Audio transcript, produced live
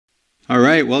All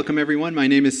right, welcome everyone. My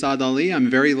name is Saad Ali. I'm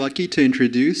very lucky to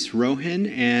introduce Rohan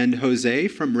and Jose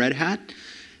from Red Hat.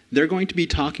 They're going to be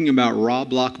talking about raw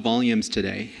block volumes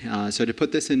today. So to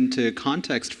put this into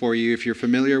context for you, if you're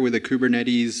familiar with a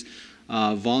Kubernetes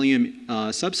volume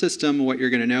subsystem, what you're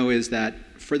going to know is that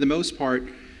for the most part,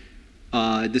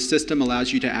 the system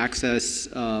allows you to access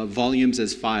volumes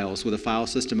as files with a file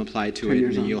system applied to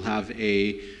it, and you'll have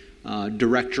a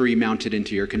directory mounted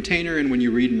into your container, and when you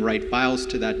read and write files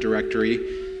to that directory,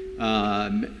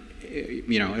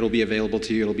 it'll be available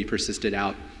to you, it'll be persisted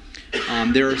out.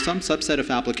 There are some subset of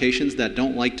applications that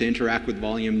don't like to interact with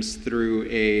volumes through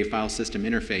a file system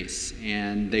interface,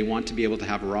 and they want to be able to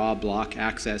have raw block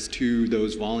access to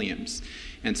those volumes.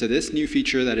 And so this new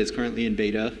feature that is currently in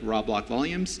beta, raw block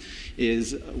volumes,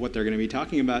 is what they're going to be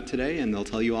talking about today, and they'll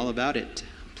tell you all about it.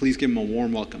 Please give them a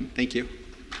warm welcome. Thank you.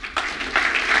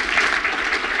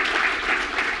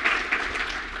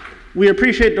 We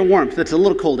appreciate the warmth. It's a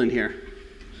little cold in here.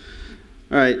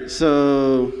 All right,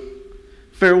 so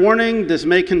fair warning, this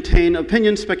may contain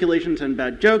opinions, speculations, and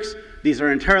bad jokes. These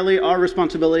are entirely our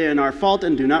responsibility and our fault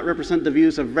and do not represent the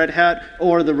views of Red Hat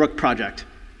or the Rook project.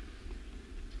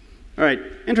 All right,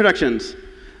 introductions.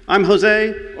 I'm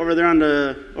Jose, over there on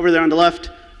the left.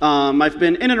 I've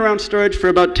been in and around storage for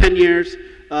about 10 years.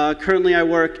 Currently, I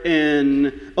work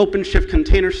in OpenShift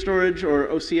Container Storage, or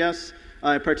OCS.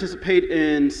 I participate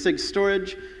in SIG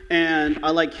storage, and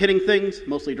I like hitting things,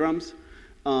 mostly drums.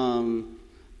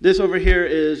 This over here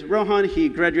is Rohan. He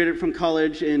graduated from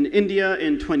college in India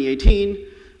in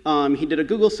 2018. He did a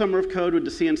Google Summer of Code with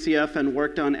the CNCF and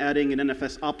worked on adding an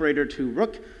NFS operator to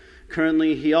Rook.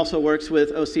 Currently, he also works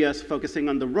with OCS, focusing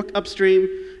on the Rook upstream.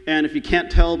 And if you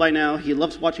can't tell by now, he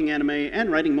loves watching anime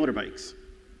and riding motorbikes.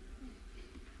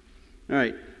 All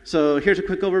right. So here's a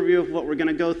quick overview of what we're going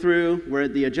to go through. We're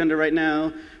at the agenda right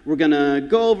now. We're going to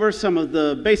go over some of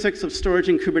the basics of storage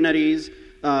in Kubernetes,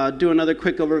 do another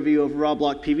quick overview of raw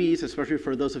block PVs, especially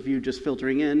for those of you just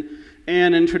filtering in,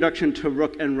 and an introduction to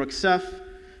Rook and Rook-Ceph.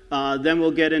 Then we'll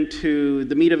get into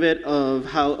the meat of it of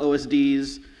how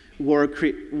OSDs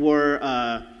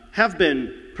have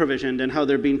been provisioned and how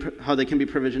they can be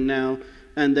provisioned now.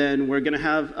 And then we're going to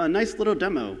have a nice little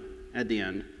demo at the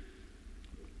end.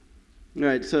 All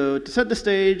right, so to set the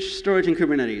stage, storage in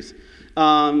Kubernetes.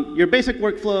 Your basic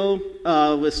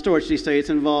workflow with storage these days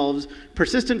involves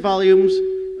persistent volumes,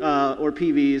 or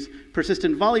PVs,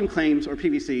 persistent volume claims, or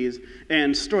PVCs,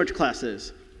 and storage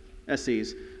classes,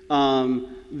 SCs.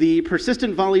 The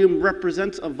persistent volume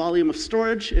represents a volume of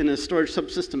storage in a storage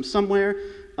subsystem somewhere.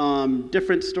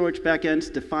 Different storage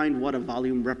backends define what a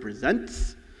volume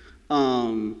represents.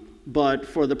 But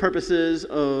for the purposes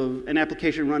of an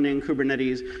application running in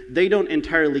Kubernetes, they don't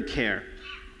entirely care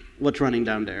what's running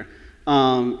down there.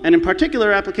 And in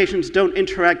particular, applications don't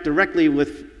interact directly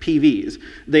with PVs.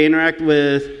 They interact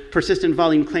with persistent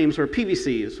volume claims, or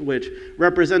PVCs, which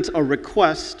represents a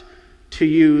request to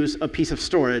use a piece of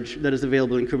storage that is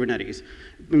available in Kubernetes.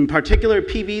 In particular,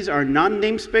 PVs are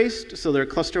non-namespaced, so they're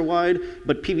cluster-wide,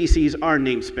 but PVCs are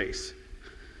namespace.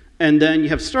 And then you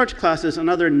have storage classes,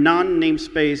 another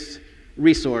non-namespace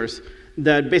resource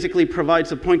that basically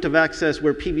provides a point of access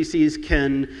where PVCs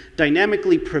can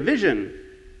dynamically provision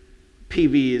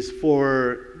PVs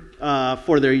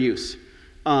for their use.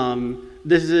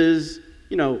 This is,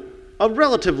 a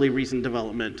relatively recent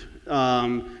development,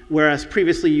 whereas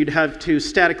previously you'd have to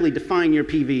statically define your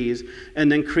PVs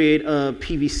and then create a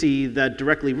PVC that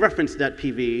directly referenced that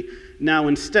PV. Now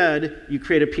instead, you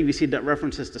create a PVC that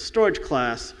references the storage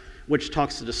class, which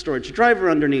talks to the storage driver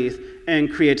underneath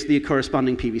and creates the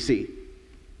corresponding PVC.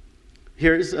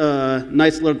 Here's a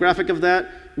nice little graphic of that,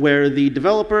 where the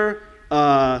developer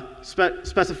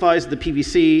specifies the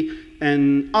PVC,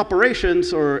 and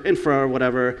operations, or infra, or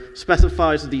whatever,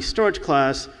 specifies the storage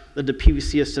class that the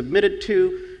PVC is submitted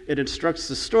to. It instructs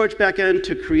the storage backend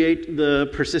to create the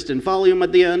persistent volume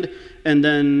at the end, and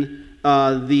then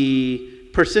the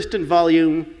persistent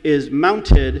volume is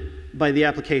mounted by the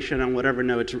application on whatever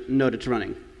node it's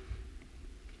running.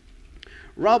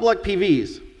 Raw block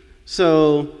PVs.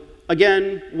 So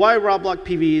again, why raw block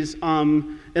PVs?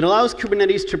 It allows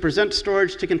Kubernetes to present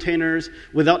storage to containers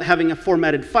without having a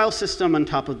formatted file system on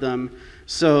top of them.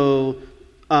 So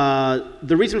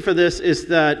the reason for this is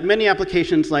that many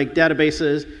applications like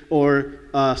databases or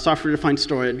software-defined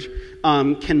storage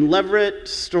can leverage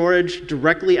storage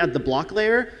directly at the block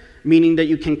layer, meaning that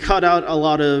you can cut out a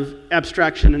lot of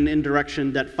abstraction and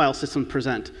indirection that file systems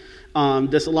present.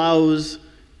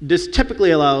 This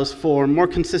typically allows for more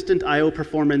consistent I/O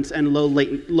performance and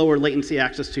lower latency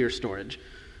access to your storage.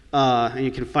 And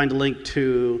you can find a link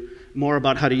to more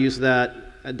about how to use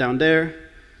that down there.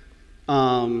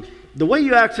 The way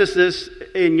you access this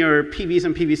in your PVs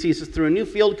and PVCs is through a new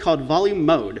field called volume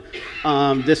mode.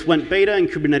 This went beta in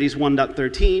Kubernetes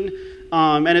 1.13,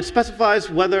 and it specifies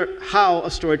how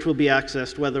a storage will be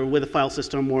accessed, whether with a file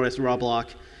system or as raw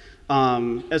block.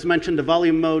 As mentioned, the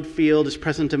volume mode field is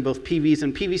present in both PVs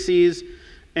and PVCs,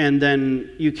 and then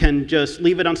you can just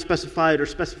leave it unspecified or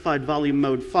specified volume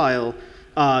mode file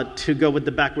to go with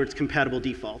the backwards compatible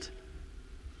default.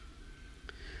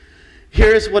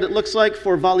 Here's what it looks like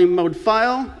for volume mode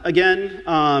file. Again,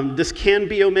 this can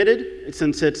be omitted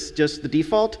since it's just the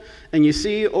default. And you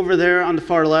see over there on the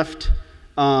far left,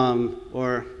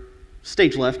 or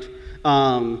stage left,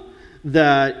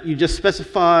 that you just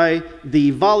specify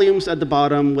the volumes at the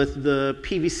bottom with the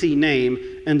PVC name,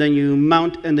 and then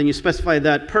you specify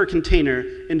that per container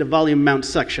in the volume mount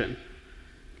section.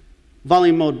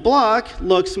 Volume mode block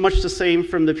looks much the same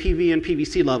from the PV and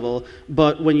PVC level,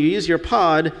 but when you use your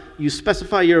pod, you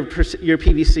specify your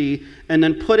PVC and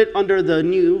then put it under a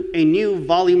new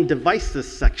volume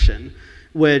devices section,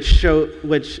 which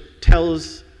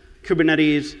tells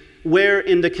Kubernetes where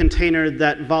in the container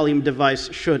that volume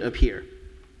device should appear.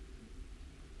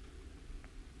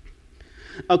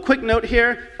 A quick note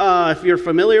here, if you're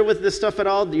familiar with this stuff at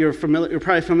all, you're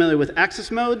probably familiar with access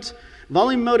modes.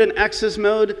 Volume mode and access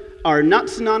mode are not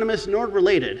synonymous nor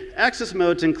related. Access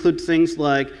modes include things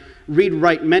like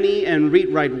read-write-many and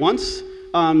read-write-once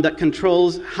that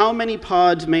controls how many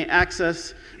pods may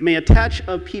attach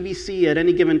a PVC at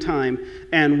any given time,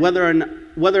 and whether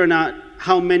or not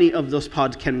how many of those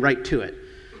pods can write to it.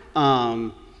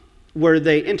 Where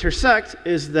they intersect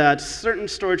is that certain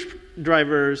storage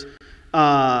drivers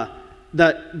that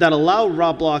allow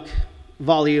raw block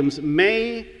volumes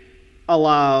may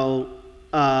allow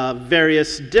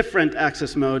various different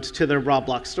access modes to their raw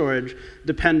block storage,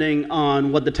 depending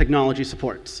on what the technology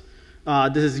supports.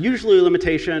 This is usually a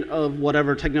limitation of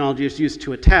whatever technology is used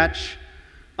to attach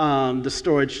the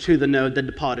storage to the node that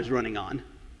the pod is running on.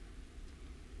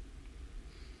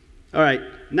 All right,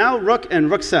 now Rook and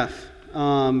Rook-Ceph.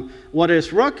 What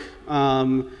is Rook?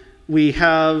 Rook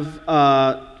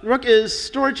is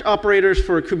storage operators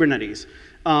for Kubernetes.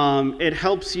 It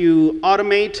helps you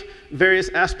automate various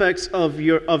aspects of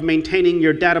maintaining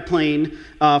your data plane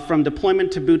from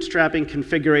deployment to bootstrapping,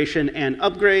 configuration, and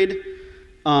upgrade.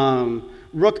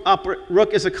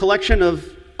 Rook is a collection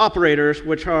of operators,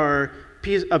 which are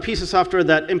a piece of software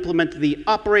that implement the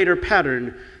operator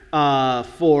pattern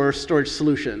for storage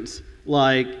solutions,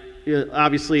 like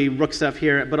obviously Rook-Ceph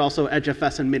here, but also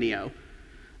EdgeFS and Minio.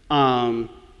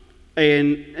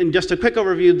 And just a quick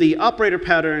overview, the operator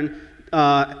pattern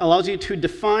allows you to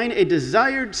define a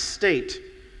desired state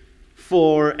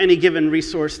for any given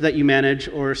resource that you manage,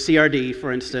 or CRD,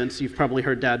 for instance. You've probably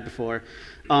heard that before.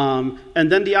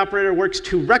 And then the operator works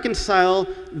to reconcile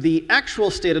the actual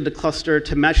state of the cluster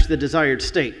to match the desired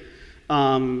state.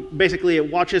 Basically,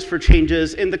 it watches for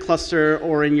changes in the cluster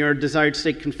or in your desired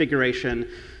state configuration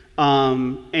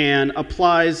and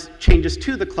applies changes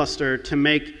to the cluster to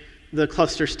make the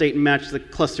cluster state match the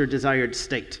cluster desired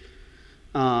state.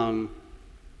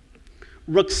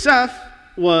 Rook-Ceph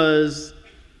is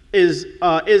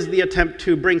the attempt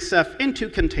to bring Ceph into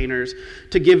containers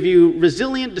to give you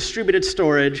resilient distributed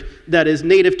storage that is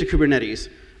native to Kubernetes.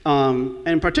 And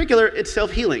in particular, it's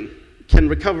self-healing, can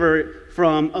recover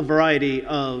from a variety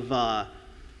of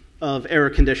error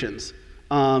conditions.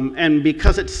 And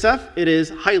because it's Ceph, it is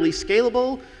highly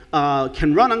scalable,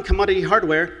 can run on commodity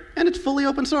hardware, and it's fully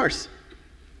open source.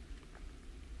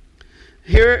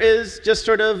 Here is just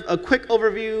sort of a quick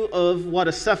overview of what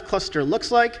a Ceph cluster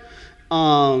looks like.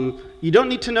 You don't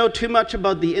need to know too much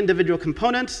about the individual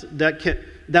components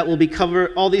that will be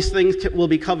covered. All these things will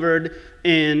be covered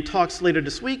in talks later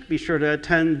this week. Be sure to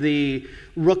attend the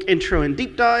Rook intro and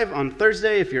deep dive on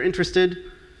Thursday if you're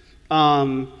interested.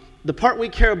 The part we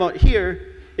care about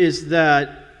here is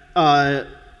that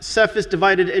Ceph is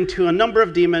divided into a number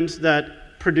of daemons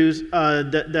that produce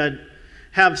that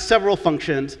have several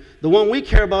functions. The one we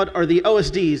care about are the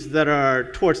OSDs that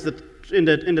are towards in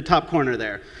the top corner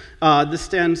there. This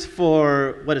stands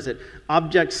for, what is it?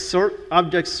 Object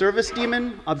Service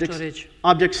Daemon?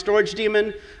 Object Storage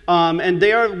Daemon. And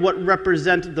they are what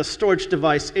represent the storage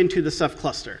device into the Ceph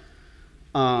cluster.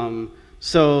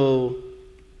 So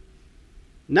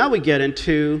now we get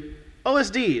into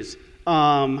OSDs,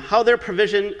 how they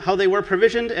were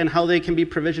provisioned and how they can be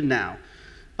provisioned now.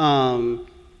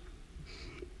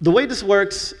 The way this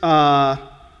works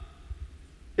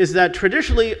is that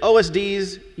traditionally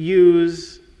OSDs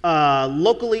use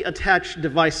locally attached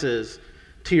devices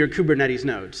to your Kubernetes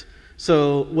nodes.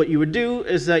 So what you would do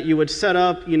is that you would set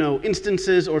up,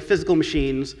 instances or physical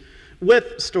machines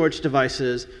with storage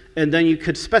devices, and then you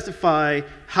could specify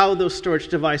how those storage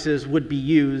devices would be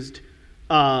used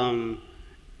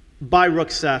by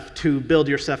Rook-Ceph to build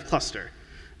your Ceph cluster.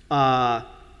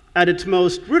 At its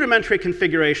most rudimentary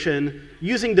configuration,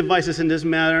 using devices in this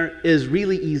manner is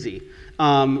really easy.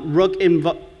 Rook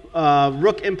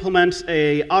implements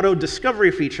a auto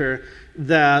discovery feature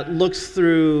that looks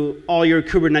through all your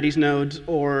Kubernetes nodes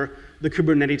or the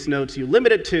Kubernetes nodes you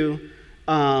limit it to,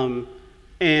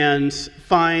 and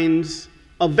finds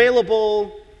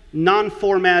available,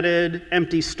 non-formatted,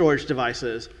 empty storage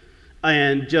devices,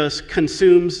 and just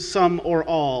consumes some or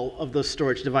all of those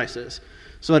storage devices.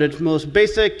 So at its most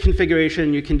basic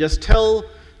configuration, you can just tell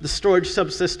the storage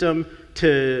subsystem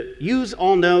to use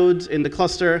all nodes in the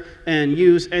cluster and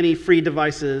use any free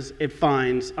devices it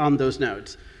finds on those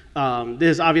nodes. This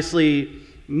is obviously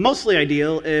mostly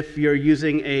ideal if you're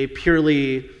using a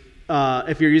Kubernetes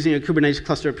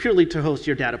cluster purely to host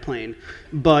your data plane,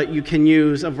 but you can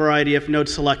use a variety of node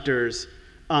selectors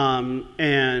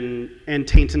and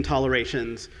taints and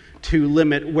tolerations to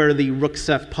limit where the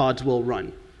Rook-Ceph pods will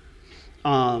run.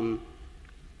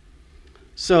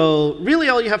 So really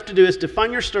all you have to do is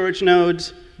define your storage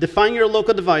nodes, define your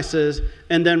local devices,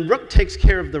 and then Rook takes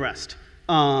care of the rest.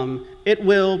 It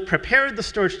will prepare the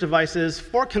storage devices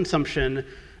for consumption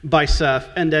by Ceph,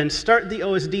 and then start the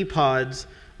OSD pods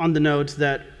on the nodes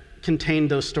that contain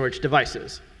those storage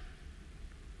devices.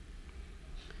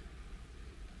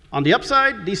 On the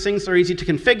upside, these things are easy to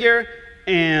configure,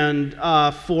 and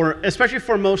especially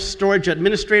for most storage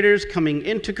administrators coming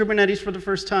into Kubernetes for the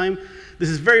first time, this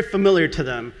is very familiar to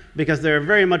them because they're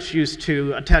very much used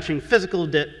to attaching physical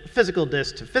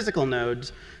disks to physical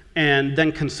nodes and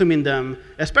then consuming them,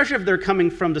 especially if they're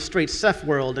coming from the straight Ceph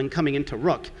world and coming into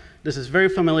Rook. This is very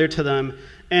familiar to them,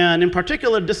 and in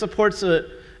particular, this supports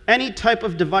any type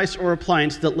of device or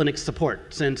appliance that Linux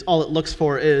supports, since all it looks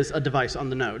for is a device on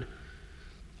the node.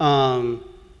 On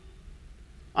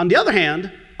the other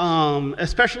hand, this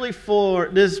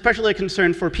is especially a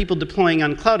concern for people deploying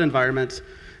on cloud environments.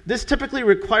 This typically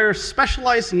requires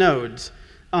specialized nodes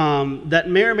that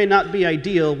may or may not be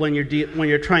ideal when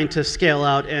you're trying to scale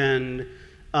out and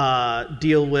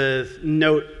deal with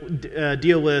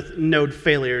node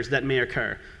failures that may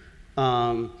occur.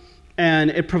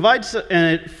 And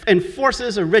it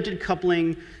enforces a rigid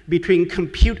coupling between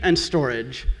compute and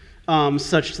storage,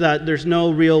 such that there's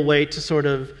no real way to sort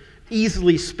of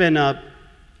easily spin up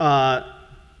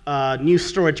new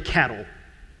storage cattle,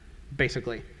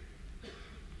 basically.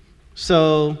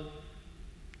 So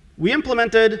we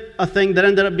implemented a thing that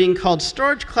ended up being called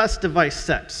storage class device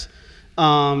sets.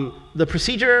 The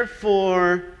procedure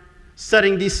for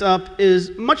setting these up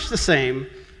is much the same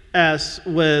as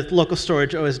with local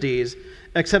storage OSDs,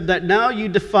 except that now you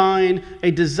define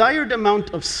a desired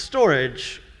amount of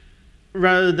storage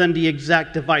rather than the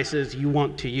exact devices you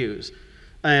want to use.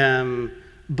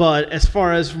 But as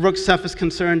far as Rook-Ceph is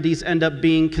concerned, these end up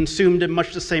being consumed in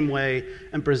much the same way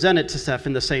and presented to Ceph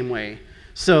in the same way.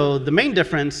 So the main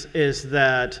difference is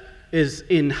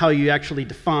in how you actually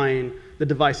define the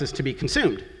devices to be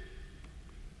consumed.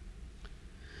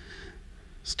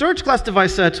 Storage class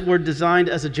device sets were designed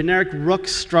as a generic Rook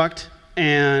struct,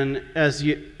 and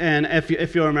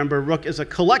if you remember, Rook is a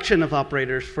collection of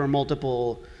operators for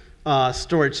multiple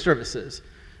storage services.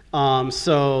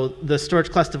 So the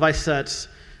storage class device sets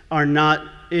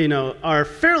are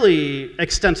fairly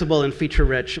extensible and feature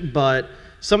rich, but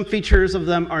some features of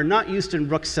them are not used in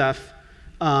Rook-Ceph.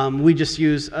 We just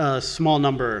use a small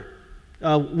number.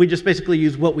 We just basically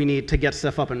use what we need to get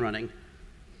Ceph up and running.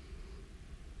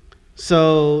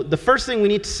 So the first thing we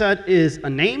need to set is a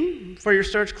name for your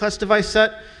storage class device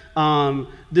set.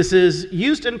 This is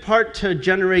used in part to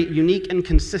generate unique and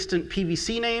consistent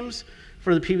PVC names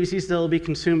for the PVCs that will be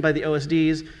consumed by the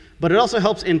OSDs, but it also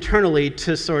helps internally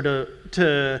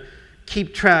to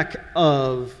keep track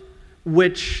of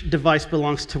which device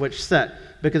belongs to which set.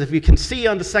 Because if you can see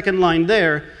on the second line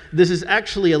there, this is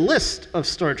actually a list of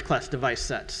storage class device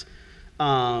sets.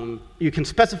 You can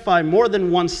specify more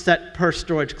than one set per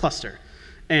storage cluster.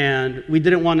 And we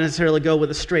didn't want to necessarily go with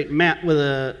a straight map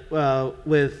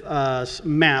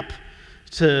map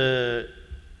to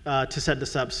set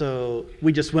this up, so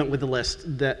we just went with a list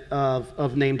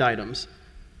of named items.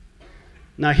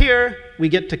 Now here, we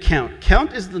get to count.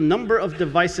 Count is the number of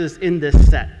devices in this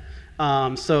set.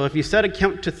 So if you set a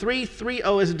count to 3, 3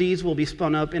 OSDs will be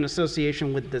spun up in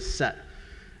association with this set.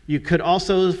 You could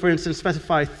also, for instance,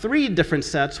 specify 3 different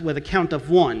sets with a count of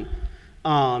 1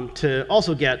 to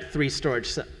also get 3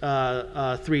 OSDs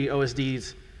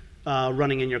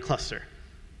running in your cluster.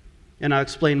 And I'll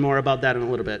explain more about that in a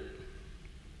little bit.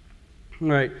 All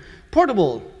right.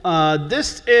 Portable.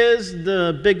 This is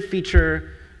the big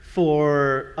feature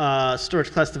for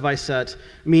storage class device sets,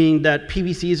 meaning that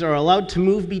PVCs are allowed to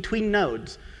move between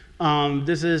nodes.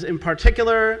 This is in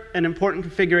particular an important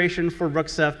configuration for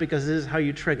Rook-Ceph because this is how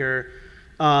you trigger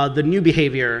the new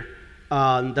behavior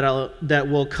that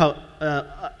will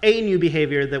a new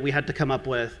behavior that we had to come up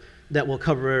with that we'll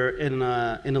cover in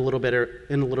a little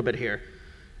bit here.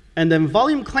 And then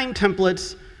volume claim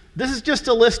templates. This is just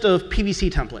a list of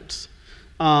PVC templates.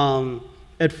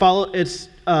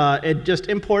 It just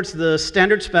imports the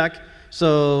standard spec.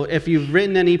 So if you've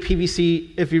written any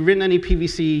PVC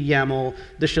YAML,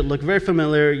 this should look very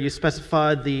familiar. You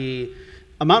specify the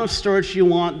amount of storage you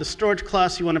want, the storage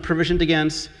class you want to provision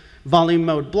against, volume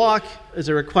mode block is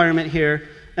a requirement here,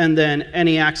 and then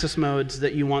any access modes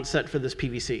that you want set for this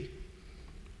PVC.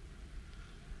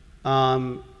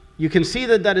 You can see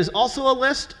that that is also a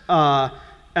list.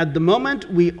 At the moment,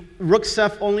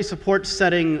 Rook-Ceph only supports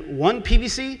setting one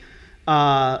PVC,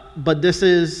 but this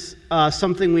is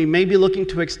something we may be looking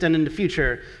to extend in the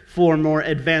future for more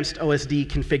advanced OSD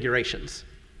configurations.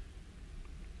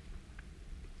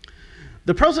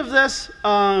 The pros of this,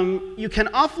 you can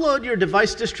offload your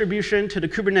device distribution to the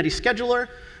Kubernetes scheduler,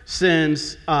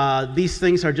 since these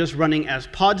things are just running as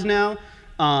pods now.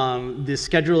 The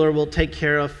scheduler will take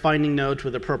care of finding nodes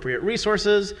with appropriate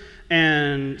resources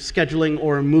and scheduling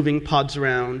or moving pods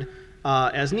around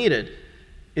as needed.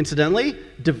 Incidentally,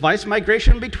 device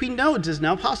migration between nodes is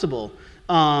now possible.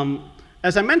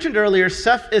 As I mentioned earlier,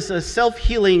 Ceph is a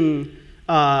self-healing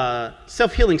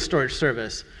storage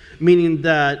service, meaning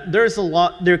that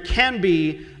there can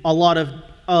be a lot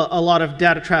of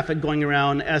data traffic going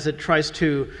around as it tries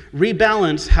to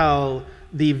rebalance how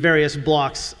the various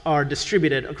blocks are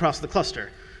distributed across the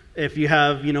cluster. If you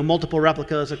have multiple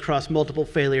replicas across multiple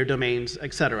failure domains,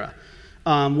 etc.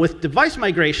 With device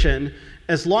migration,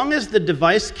 as long as the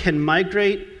device can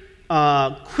migrate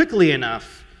quickly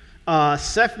enough,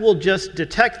 Ceph will just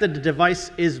detect that the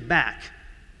device is back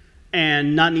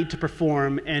and not need to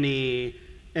perform any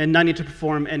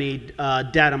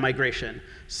data migration,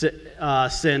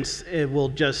 since it will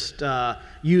just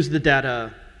use the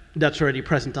data that's already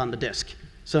present on the disk.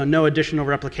 So no additional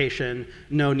replication,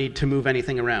 no need to move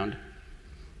anything around.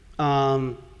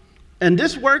 And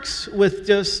this works with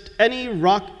just any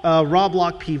raw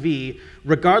block PV,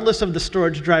 regardless of the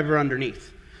storage driver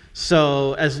underneath.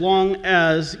 So as long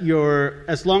as your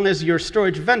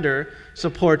storage vendor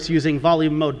supports using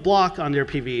volume mode block on their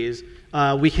PVs,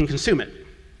 we can consume it.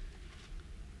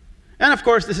 And of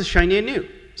course, this is shiny and new.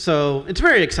 So it's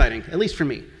very exciting, at least for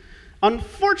me.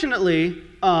 Unfortunately,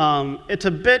 it's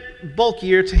a bit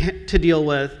bulkier to deal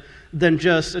with than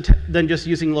just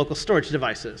using local storage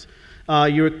devices.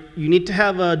 You need to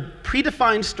have a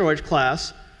predefined storage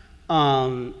class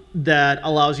that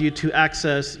allows you to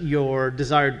access your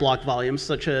desired block volumes,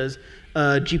 such as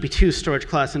a GP2 storage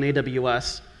class in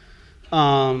AWS.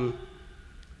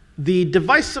 The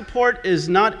device support is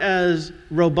not as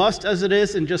robust as it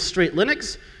is in just straight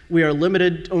Linux. We are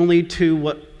limited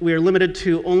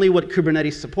to only what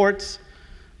Kubernetes supports.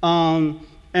 And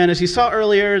as you saw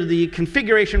earlier, the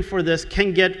configuration for this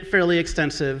can get fairly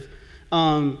extensive.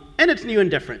 And it's new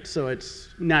and different, so it's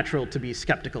natural to be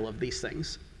skeptical of these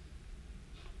things.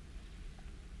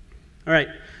 All right.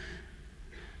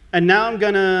 And now I'm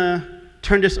going to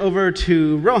turn this over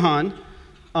to Rohan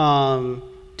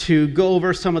to go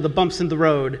over some of the bumps in the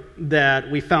road that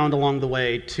we found along the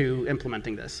way to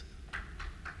implementing this.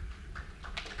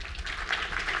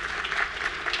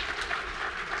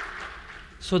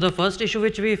 So the first issue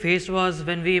which we faced was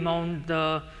when we mount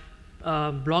the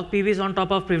block PVs on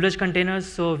top of privileged containers,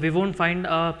 so we won't find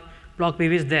block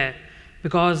PVs there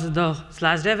because the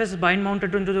 /dev is bind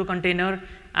mounted into the container,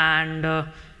 and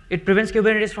it prevents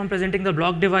Kubernetes from presenting the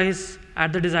block device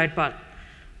at the desired path.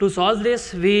 To solve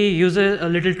this, we use a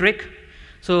little trick.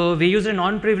 So we use a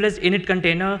non-privileged init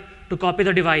container to copy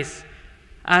the device,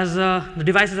 as the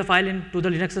device is a file into the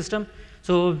Linux system.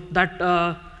 So that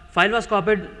file was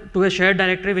copied to a shared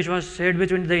directory which was shared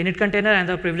between the init container and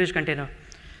the privileged container.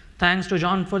 Thanks to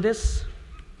John for this.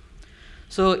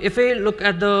 So if we look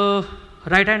at the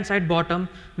right-hand side bottom,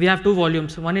 we have two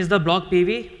volumes. One is the block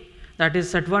PV, that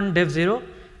is set1 dev 0,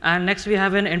 and next we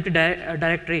have an empty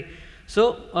directory.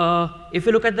 So if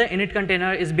you look at the init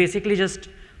container, it's basically just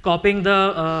copying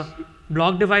the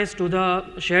block device to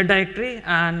the shared directory,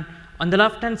 and on the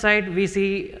left-hand side, we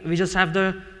just have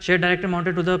the shared directory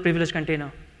mounted to the privileged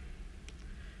container.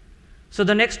 So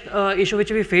the next issue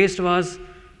which we faced was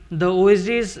the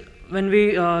OSDs. When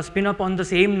we spin up on the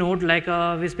same node, like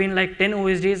we spin like 10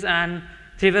 OSDs and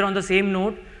 3 were on the same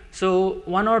node, so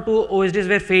 1 or 2 OSDs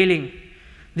were failing.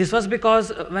 This was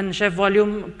because when Ceph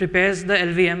volume prepares the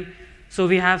LVM, so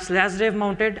we have /dev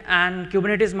mounted, and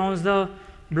Kubernetes mounts the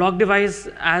block device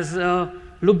as a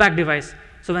loopback device.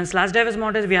 So when /dev is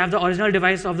mounted, we have the original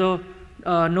device of the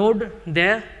node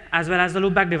there, as well as the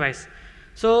loopback device.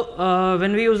 So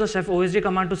when we use the Ceph OSD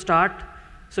command to start,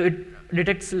 so it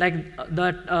detects like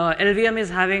that LVM is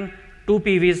having two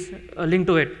PVs linked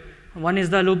to it. One is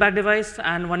the loopback device,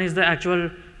 and one is the actual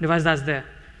device that's there.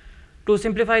 To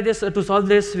simplify this, to solve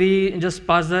this, we just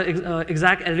pass the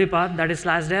exact LV path, that is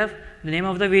 /dev, the name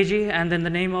of the VG, and then the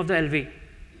name of the LV.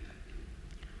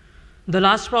 The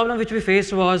last problem which we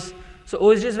faced was, so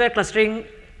OSDs were clustering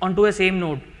onto a same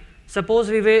node. Suppose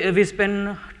we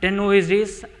spin 10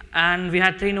 OSDs and we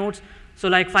had 3 nodes, so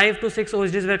like 5 to 6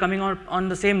 OSDs were coming out on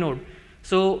the same node.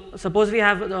 So suppose we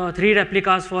have 3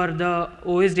 replicas for the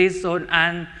OSDs, so,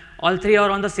 and all 3 are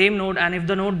on the same node, and if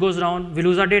the node goes down, we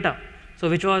lose our data, so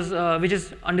which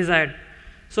is undesired.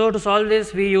 So to solve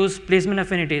this, we use placement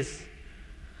affinities.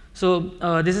 So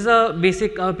this is a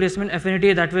basic placement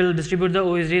affinity that will distribute the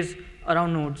OSDs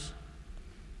around nodes.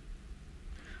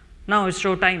 Now it's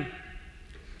show time.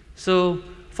 So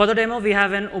for the demo, we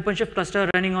have an OpenShift cluster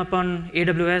running upon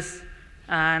AWS.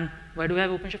 And why do we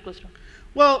have OpenShift cluster?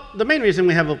 Well, the main reason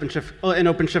we have an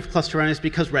OpenShift cluster running is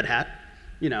because Red Hat.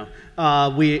 You know,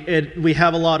 we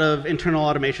have a lot of internal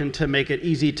automation to make it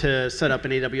easy to set up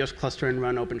an AWS cluster and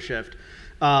run OpenShift.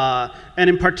 And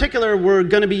in particular, we're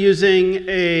going to be using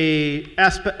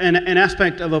an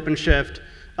aspect of OpenShift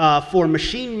for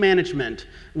machine management,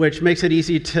 which makes it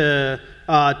easy to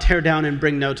tear down and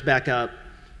bring nodes back up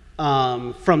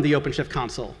from the OpenShift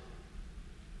console.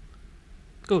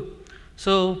 Cool.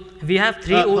 So we have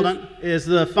 3. Hold on. Is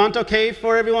the font OK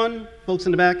for everyone, folks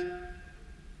in the back?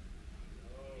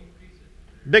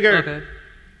 Bigger. Okay.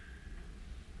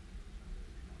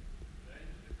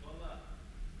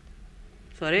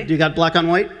 Sorry? Do you got black on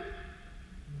white?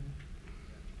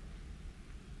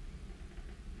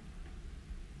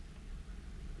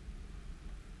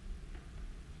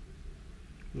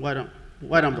 White on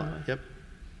black, yep.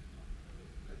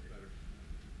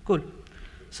 Cool.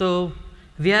 So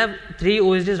we have 3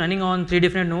 OSDs running on 3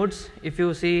 different nodes. If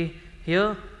you see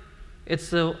here,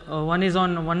 it's one is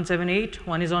on 178,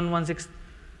 one is on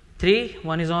 163,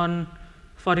 one is on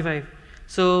 45.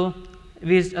 So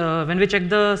when we check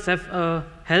the Ceph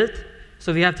health,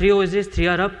 so we have 3 OSDs, 3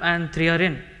 are up and 3 are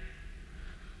in.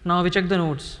 Now we check the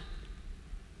nodes.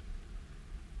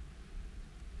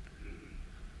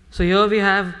 So here we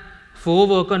have 4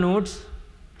 worker nodes,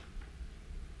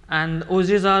 and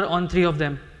OSDs are on 3 of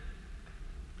them.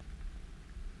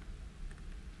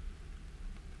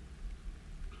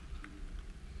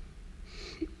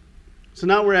 So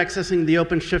now we're accessing the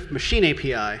OpenShift machine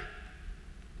API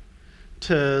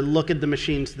to look at the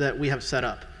machines that we have set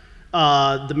up.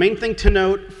 The main thing to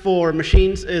note for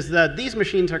machines is that these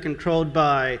machines are controlled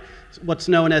by what's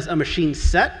known as a machine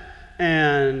set,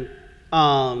 and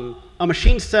a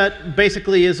machine set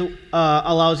basically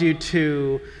allows you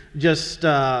to just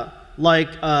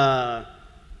like a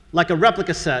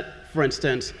replica set, for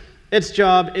instance. Its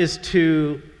job is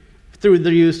to, through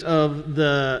the use of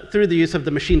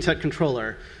the machine set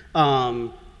controller,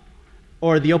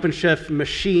 or the OpenShift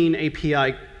machine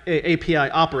API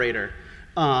operator,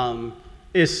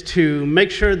 is to make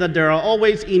sure that there are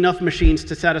always enough machines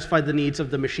to satisfy the needs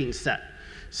of the machine set.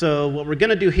 So what we're going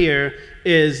to do here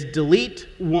is delete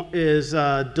one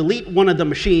of the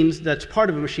machines that's part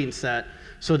of a machine set,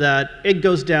 so that it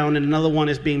goes down and another one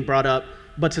is being brought up.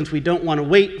 But since we don't want to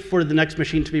wait for the next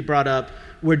machine to be brought up,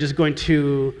 we're just going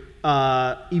to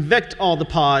evict all the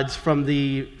pods from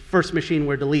the first machine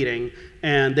we're deleting,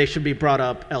 and they should be brought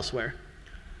up elsewhere.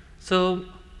 So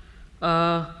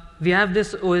we have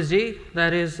this OSD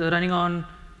that is running on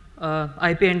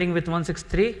IP ending with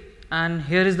 163, and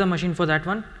here is the machine for that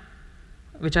one,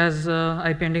 which has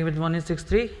IP ending with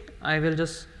 163. I will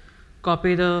just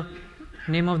copy the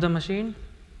name of the machine,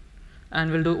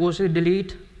 and we'll do OC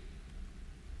delete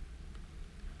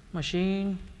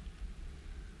machine,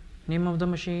 name of the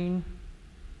machine,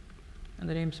 and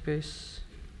the namespace.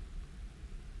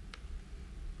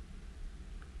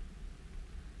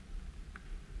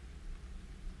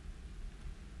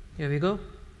 Here we go.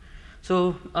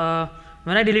 So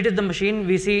when I deleted the machine,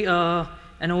 we see an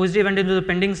OSD went into the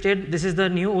pending state. This is the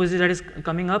new OSD that is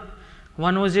coming up.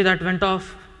 One OSD that went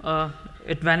off,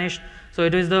 it vanished. So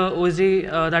it is the OSD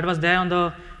that was there on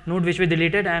the node which we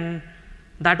deleted, and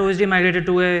that OSD migrated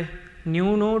to a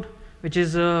new node, which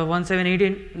is 178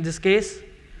 in this case,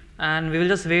 and we will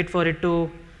just wait for it to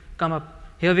come up.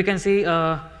 Here we can see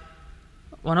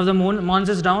one of the mons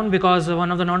is down because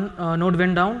one of the node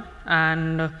went down,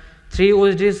 and 3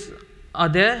 OSDs are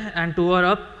there, and 2 are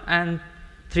up, and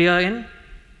 3 are in.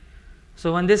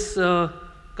 So when this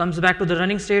comes back to the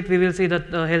running state, we will see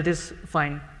that the health is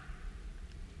fine.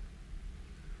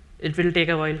 It will take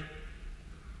a while.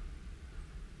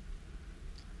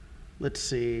 Let's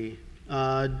see.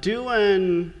 Do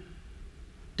an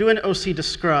OC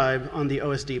describe on the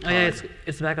OSD pod. Oh, yeah,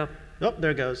 it's back up. Oh,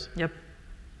 there it goes. Yep.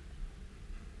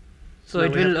 So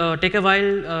it will take a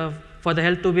while for the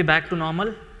health to be back to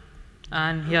normal.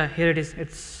 And yeah, here it is.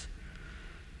 It's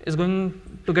going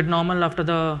to get normal after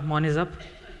the mon is up.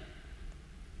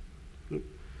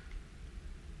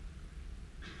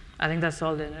 I think that's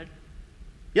all then, right?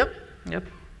 Yep. Yep.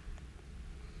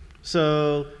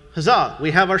 So, huzzah,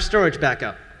 we have our storage back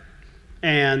up.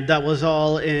 And that was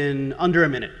all in under a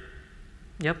minute.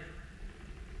 Yep.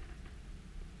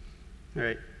 All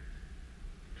right.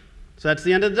 So that's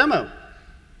the end of the demo.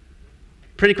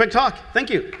 Pretty quick talk. Thank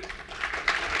you.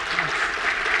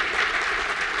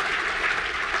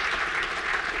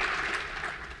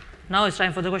 Now it's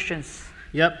time for the questions.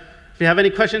 Yep. If you have any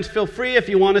questions, feel free. If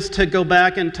you want us to go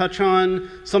back and touch on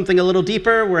something a little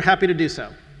deeper, we're happy to do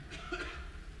so.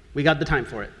 We got the time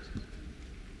for it.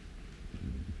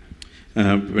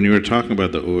 When you were talking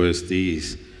about the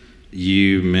OSDs,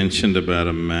 you mentioned about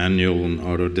a manual and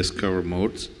auto-discover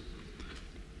modes.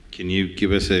 Can you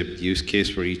give us a use case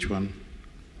for each one?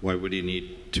 Why would you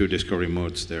need 2 discovery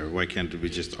modes there? Why can't it be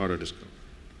just auto-discover?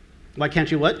 Why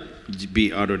can't you what?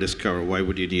 Be auto-discover. Why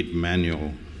would you need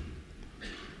manual?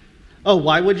 Oh,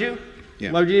 why would you?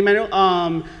 Yeah. Why would you need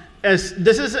manual? As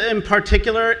this is in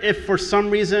particular, if for some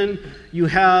reason you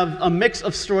have a mix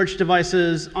of storage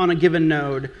devices on a given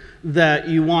node that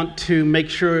you want to make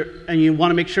sure, and you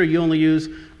want to make sure you only use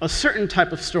a certain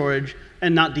type of storage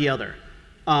and not the other.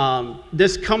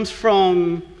 This comes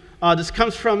from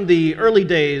the early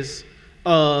days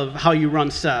of how you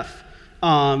run Ceph.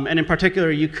 And in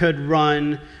particular, you could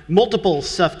run multiple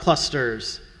Ceph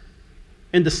clusters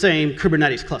in the same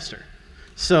Kubernetes cluster.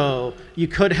 So you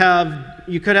could have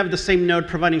the same node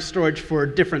providing storage for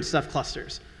different Ceph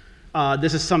clusters.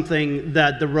 This is something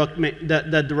that the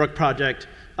Rook project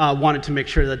wanted to make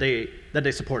sure that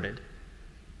they supported.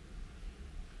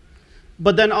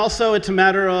 But then also it's a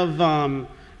matter of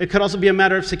it could also be a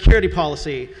matter of security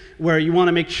policy where you want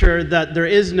to make sure that there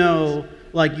is no,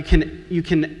 like you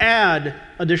can add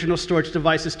additional storage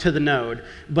devices to the node,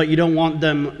 but you don't want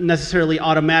them necessarily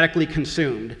automatically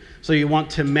consumed. So you want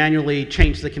to manually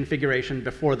change the configuration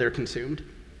before they're consumed.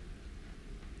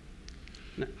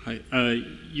 Hi.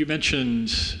 You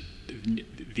mentioned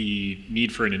the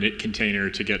need for an init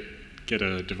container to get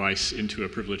a device into a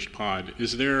privileged pod.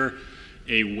 Is there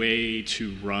a way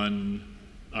to run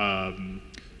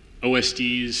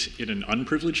OSDs in an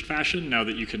unprivileged fashion now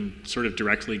that you can sort of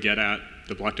directly get at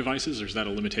the block devices, or is that a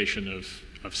limitation of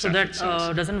Ceph So itself?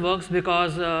 that doesn't work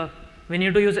because we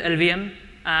need to use LVM,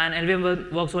 and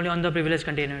LVM works only on the privileged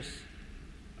containers.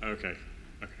 Okay.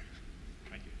 Okay.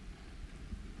 Thank you.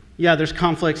 Yeah, there's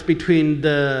conflicts between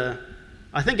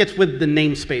I think it's with the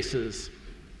namespaces,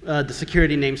 the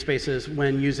security namespaces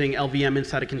when using LVM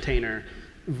inside a container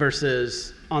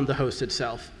versus on the host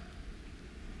itself.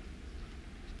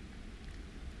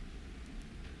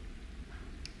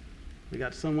 We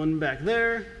got someone back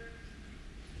there.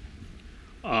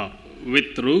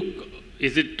 With Rook,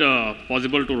 is it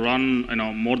possible to run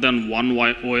more than one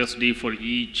OSD for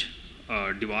each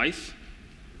device?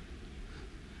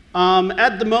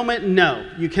 At the moment, no.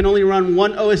 You can only run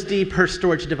one OSD per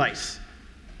storage device.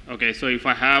 Okay, so if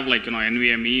I have like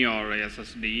NVMe or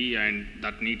SSD and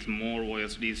that needs more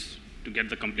OSDs to get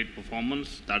the complete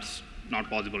performance, that's not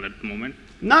possible at the moment?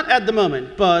 Not at the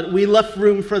moment, but we left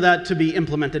room for that to be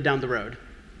implemented down the road.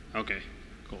 Okay,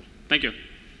 cool. Thank you.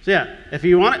 So yeah, if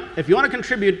you want to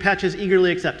contribute, patch is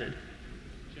eagerly accepted.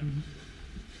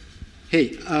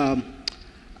 Hey, I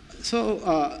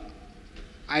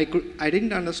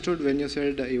didn't understood when you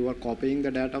said you were copying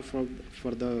the data for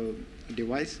the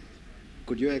device.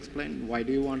 Could you explain why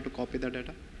do you want to copy the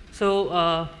data?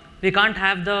 So we can't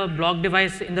have the block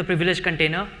device in the privileged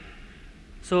container.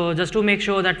 So just to make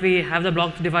sure that we have the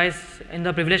blocked device in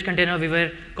the privileged container, we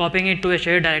were copying it to a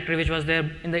shared directory which was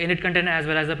there in the init container as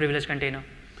well as the privileged container.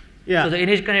 Yeah. So the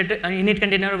init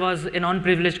container was a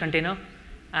non-privileged container,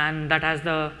 and that has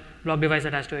the block device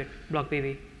attached to it, block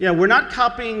PV. Yeah, we're not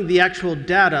copying the actual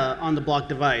data on the block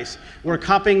device. We're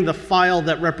copying the file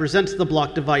that represents the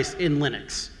block device in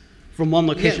Linux from one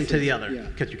location to the other,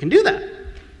 because you can do that.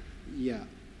 Yeah.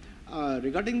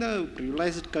 Regarding the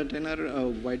privileged container,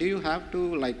 why do you have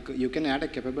to, you can add a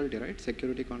capability, right?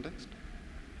 Security context?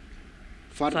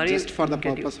 Just for the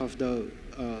purpose of the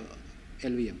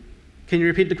LVM. Can you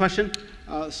repeat the question?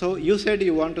 So you said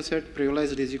you want to set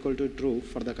privileged is equal to true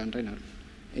for the container.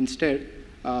 Instead,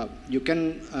 you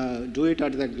can do it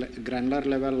at the granular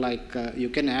level, like you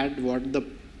can add what the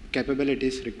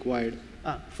capabilities required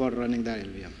for running the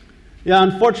LVM. Yeah,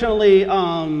 unfortunately,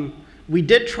 we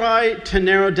did try to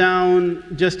narrow down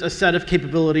just a set of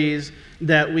capabilities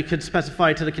that we could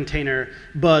specify to the container,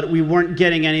 but we weren't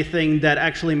getting anything that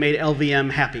actually made LVM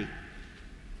happy.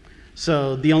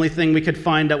 So the only thing we could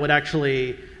find that would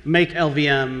actually make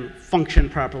LVM function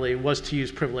properly was to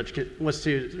use privileged, was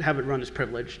to have it run as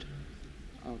privileged.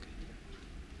 Okay.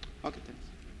 Okay, thanks.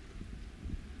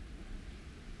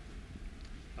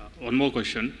 One more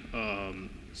question.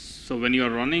 So when you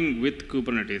are running with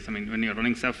Kubernetes, I mean, when you are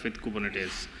running Ceph with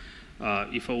Kubernetes,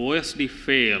 if a OSD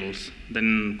fails,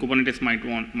 then Kubernetes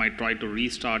might try to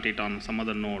restart it on some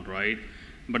other node, right?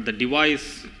 But the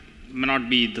device may not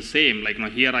be the same. Like,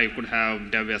 here I could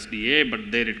have dev SDA, but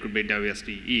there it could be dev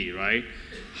SDE, right?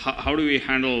 How do we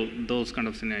handle those kind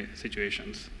of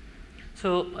situations?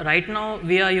 So right now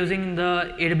we are using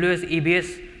the AWS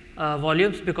EBS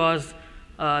volumes because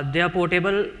they are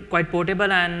portable, quite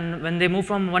portable, and when they move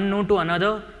from one node to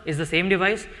another, it's the same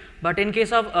device. But in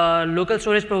case of local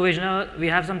storage provisioner, we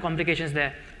have some complications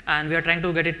there, and we are trying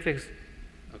to get it fixed.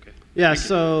 Okay. Yeah,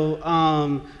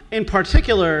 so in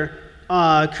particular,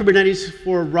 Kubernetes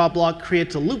for raw block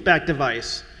creates a loopback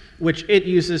device, which it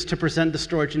uses to present the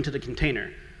storage into the container.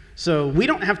 So we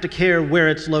don't have to care where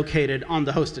it's located on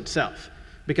the host itself,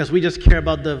 because we just care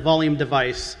about the volume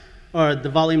device, or the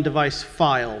volume device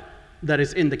file that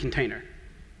is in the container.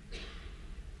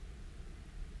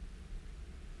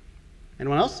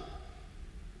 Anyone else?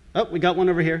 Oh, we got one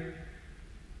over here,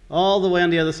 all the way on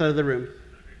the other side of the room.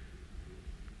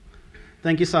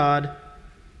 Thank you, Saad.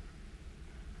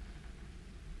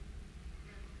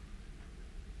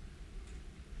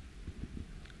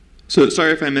 So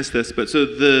sorry if I missed this, but so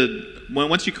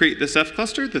once you create the Ceph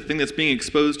cluster, the thing that's being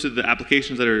exposed to the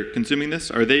applications that are consuming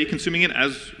this, are they consuming it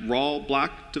as raw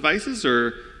block devices,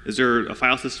 or is there a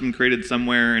file system created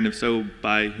somewhere, and if so,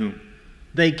 by whom?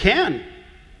 They can,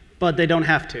 but they don't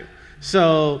have to.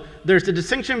 So there's the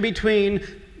distinction between,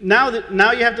 now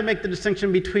you have to make the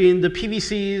distinction between the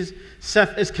PVCs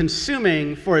Ceph is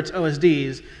consuming for its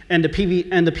OSDs and the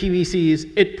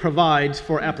PVCs it provides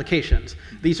for applications.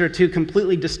 These are two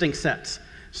completely distinct sets.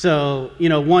 So,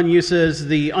 one uses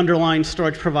the underlying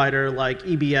storage provider like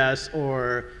EBS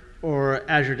or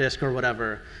Azure Disk or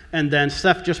whatever, and then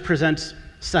Ceph just presents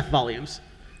Ceph volumes.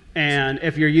 And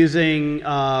if you're using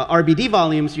RBD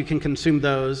volumes, you can consume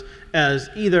those as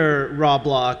either raw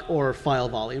block or file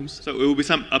volumes. So it will be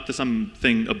up to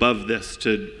something above this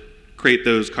to create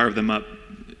those, carve them up,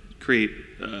 create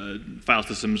file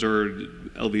systems or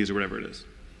LVs or whatever it is.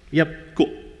 Yep.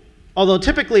 Cool. Although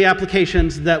typically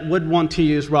applications that would want to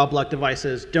use raw block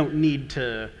devices don't need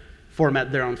to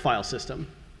format their own file system.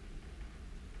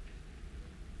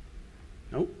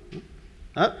 Nope.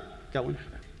 Oh, got one.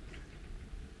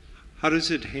 How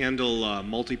does it handle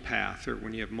multipath, or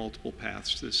when you have multiple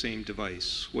paths to the same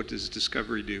device? What does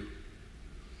Discovery do?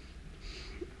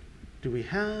 Do we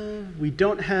have? We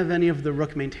don't have any of the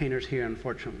Rook maintainers here,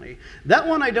 unfortunately. That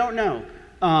one I don't know.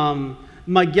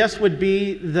 My guess would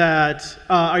be that,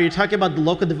 are you talking about the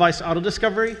local device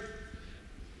auto-discovery?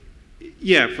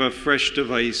 Yeah, for fresh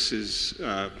devices,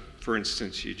 for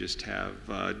instance, you just have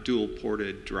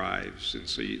dual-ported drives, and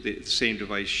so the same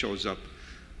device shows up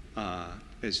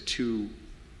as two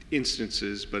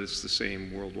instances, but it's the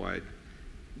same worldwide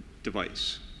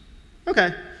device.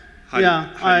 Okay.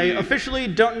 I officially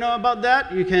don't know about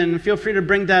that. You can feel free to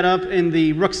bring that up in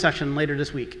the Rook session later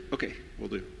this week. Okay, will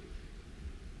do.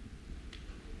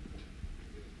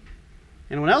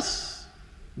 Anyone else?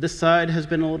 This side has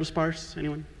been a little sparse.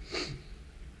 Anyone?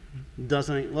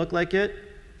 Doesn't look like it.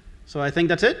 So I think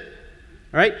that's it.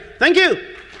 All right. Thank you.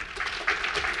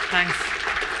 Thanks.